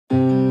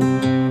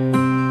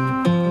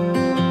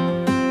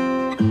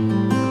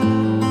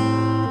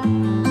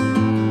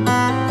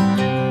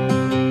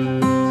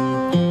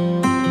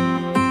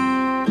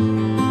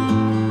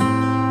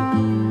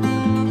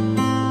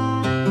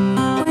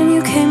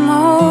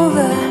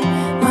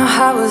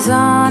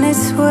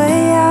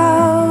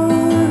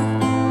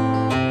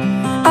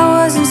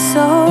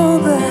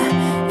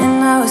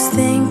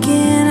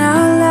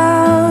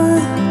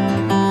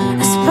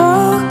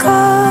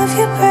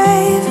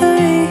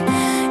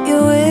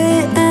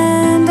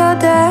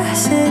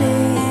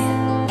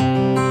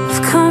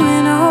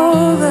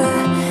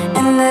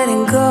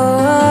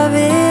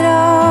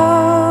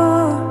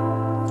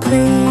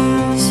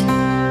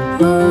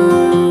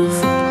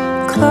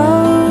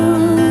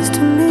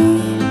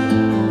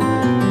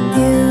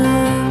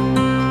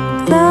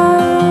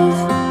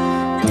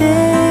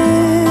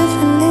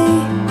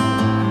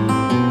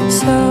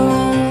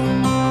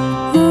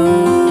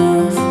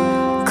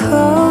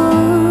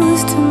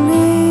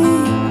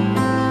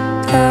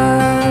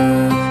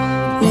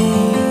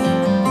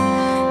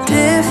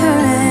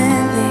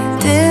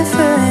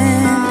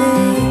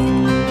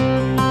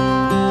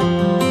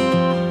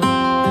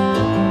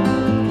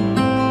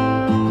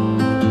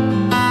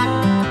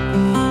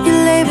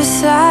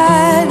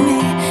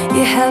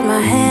held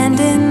my hand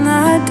in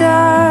the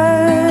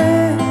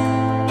dark.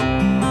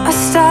 I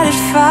started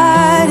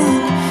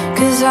fighting,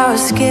 'cause I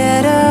was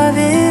scared of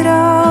it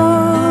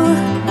all.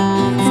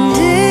 And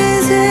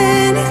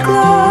isn't it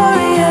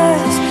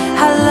glorious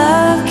how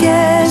love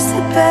gets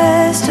the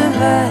best of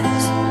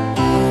us?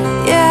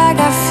 Yeah, I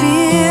got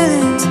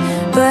feelings,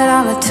 but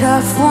I'm a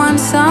tough one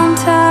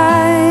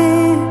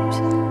sometimes.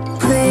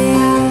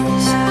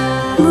 Please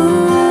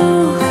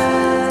move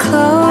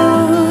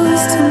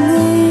close to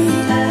me.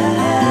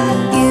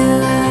 You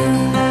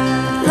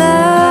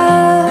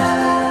love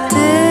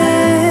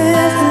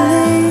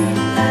differently,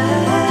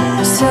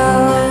 so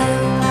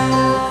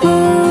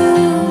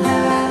move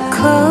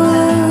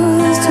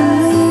close to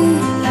me.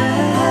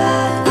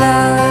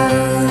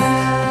 Love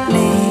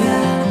me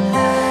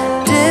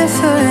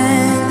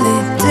differently,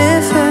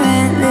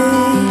 differently.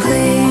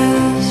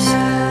 Please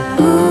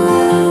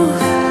move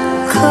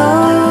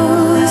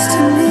close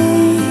to me.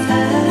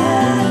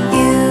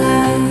 You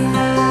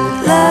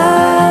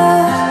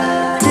love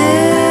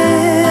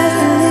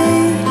differently,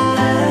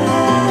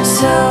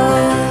 so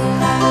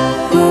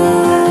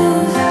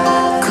move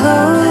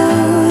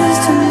close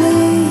to me.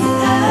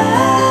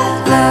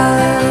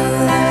 Love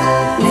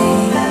me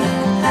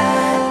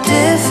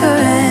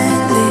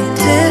differently,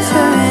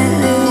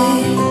 differently.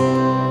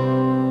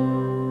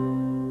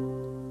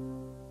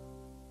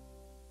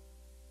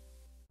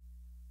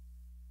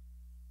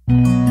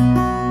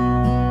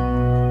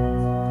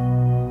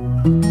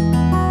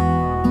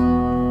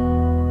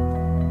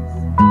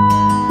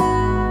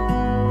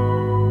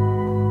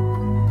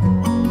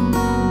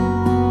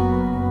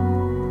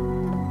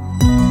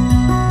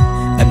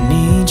 I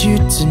need you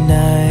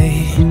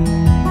tonight.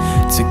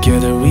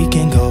 Together we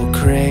can go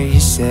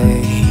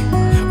crazy.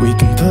 We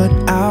can put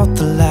out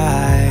the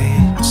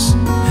lights.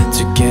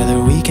 Together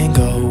we can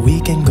go, we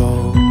can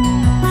go.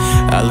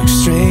 I look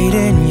straight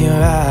in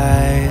your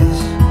eyes,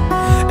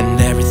 and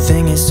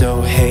everything is so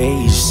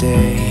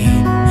hazy.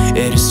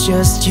 It is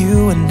just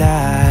you and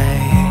I,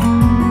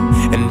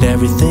 and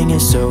everything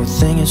is so,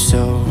 thing is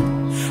so.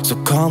 So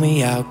call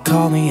me out,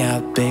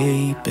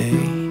 baby.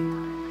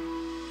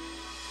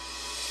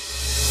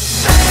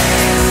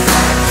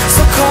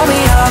 So call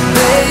me out,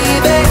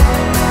 baby.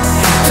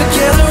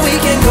 Together we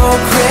can go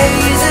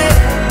crazy.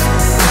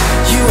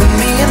 You and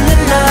me in the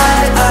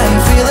night. I'm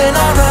feeling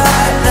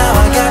alright. Now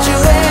I got you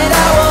and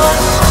I want.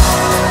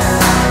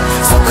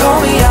 So call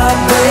me out,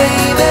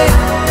 baby.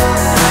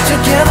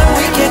 Together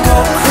we can go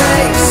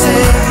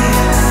crazy.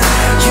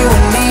 You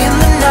and me in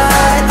the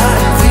night.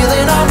 I'm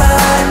feeling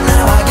alright.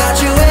 Now I got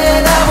you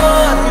and I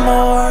want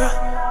more.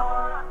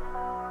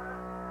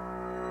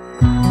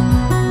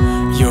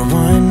 You're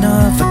one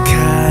of a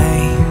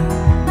kind.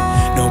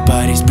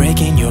 Nobody's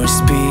breaking your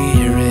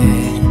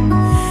spirit.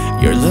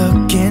 You're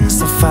looking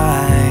so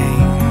fine.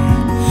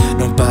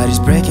 Nobody's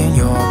breaking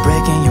your.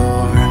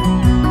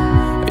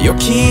 You're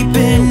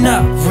keeping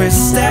up with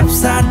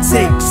steps I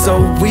take,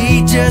 so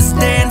we just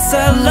dance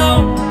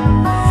alone.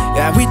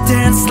 Yeah, we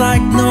dance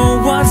like no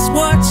one's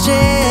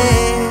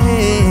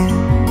watching.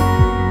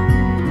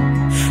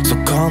 So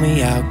call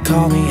me out,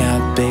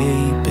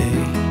 baby.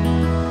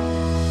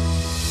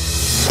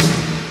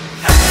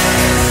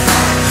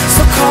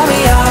 So call me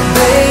out,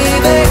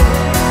 baby.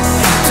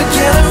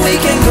 Together we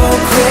can go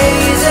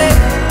crazy.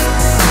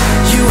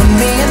 You and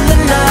me in the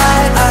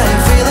night. I'm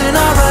feeling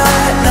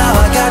alright. Now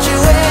I got you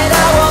and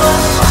I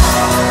want.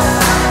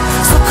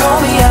 So call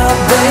me out,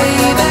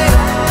 baby.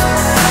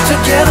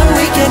 Together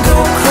we can go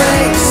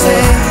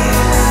crazy.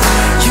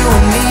 You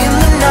and me in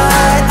the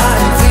night.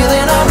 I'm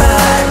feeling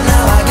alright.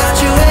 Now I got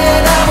you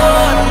and I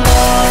want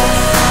more.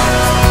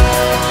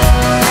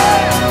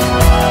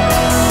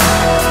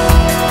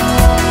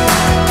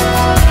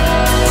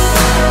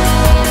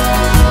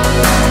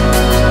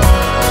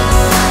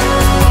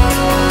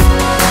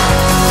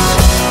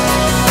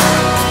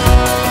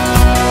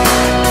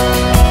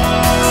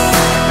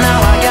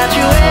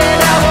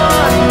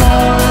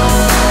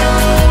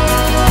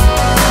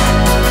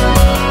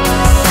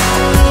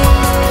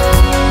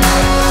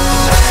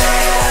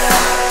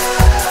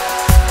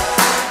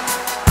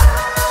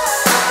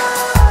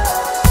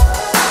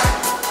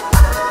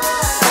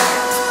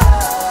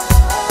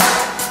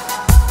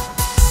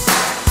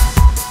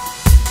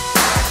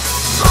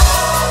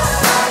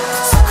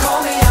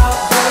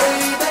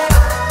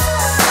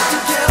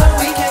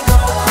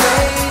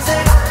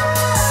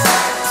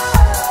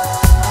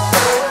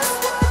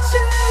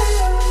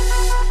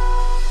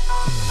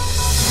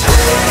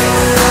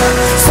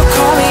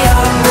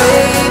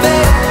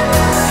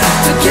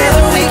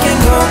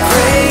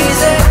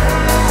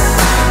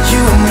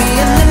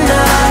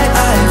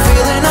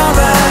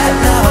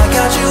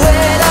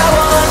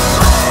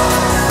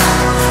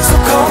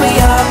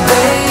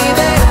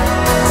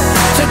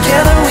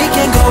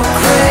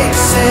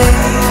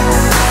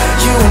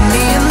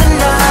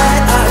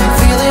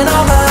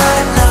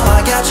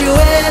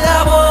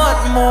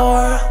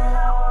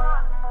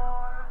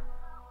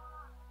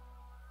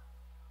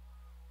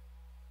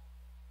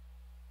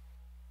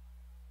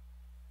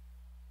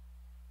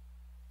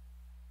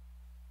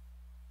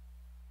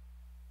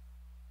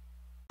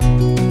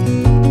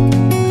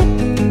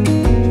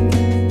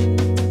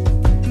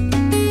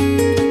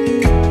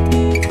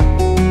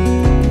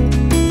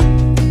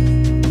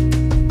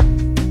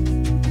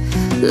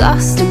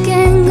 lost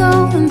again,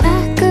 going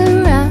back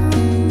around,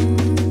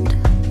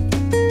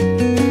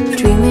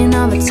 dreaming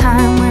of a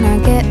time when I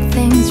get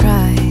things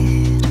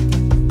right,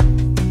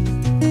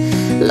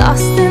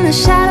 lost in the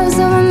shadows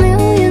of a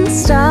million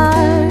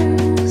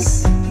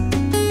stars.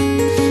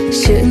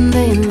 Shouldn't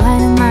they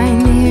enlighten my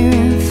near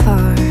and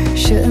far?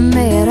 Shouldn't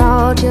they at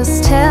all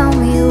just tell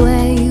me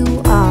where you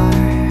are?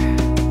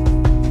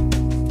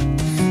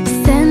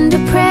 Send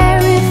a prayer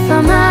if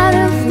I'm out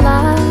of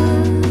luck,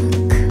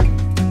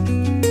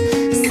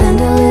 send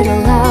a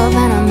little love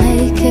and I'll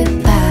make it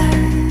back.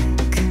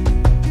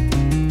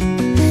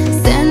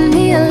 Send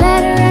me a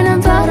letter and a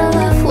bottle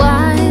of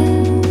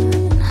wine,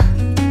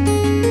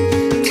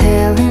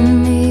 telling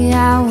me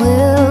I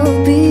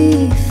will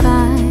be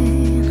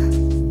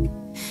fine.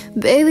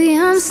 Baby,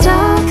 I'm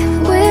stuck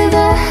with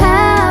a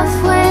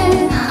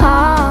halfway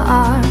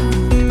heart.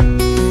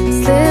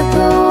 Slip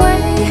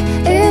away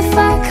if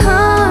I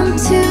come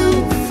too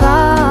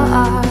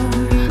far.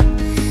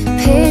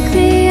 Pick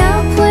me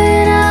up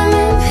when I'm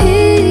in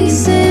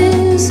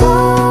pieces.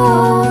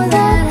 Oh,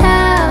 that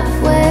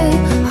halfway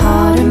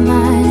heart of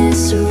mine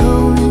is a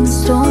rolling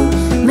stone.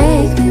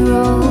 Make me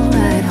roll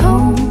right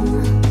home.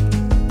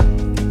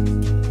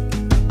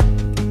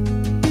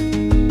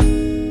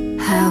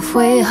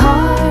 Halfway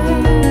heart,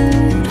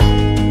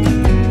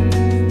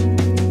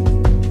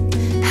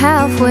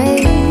 halfway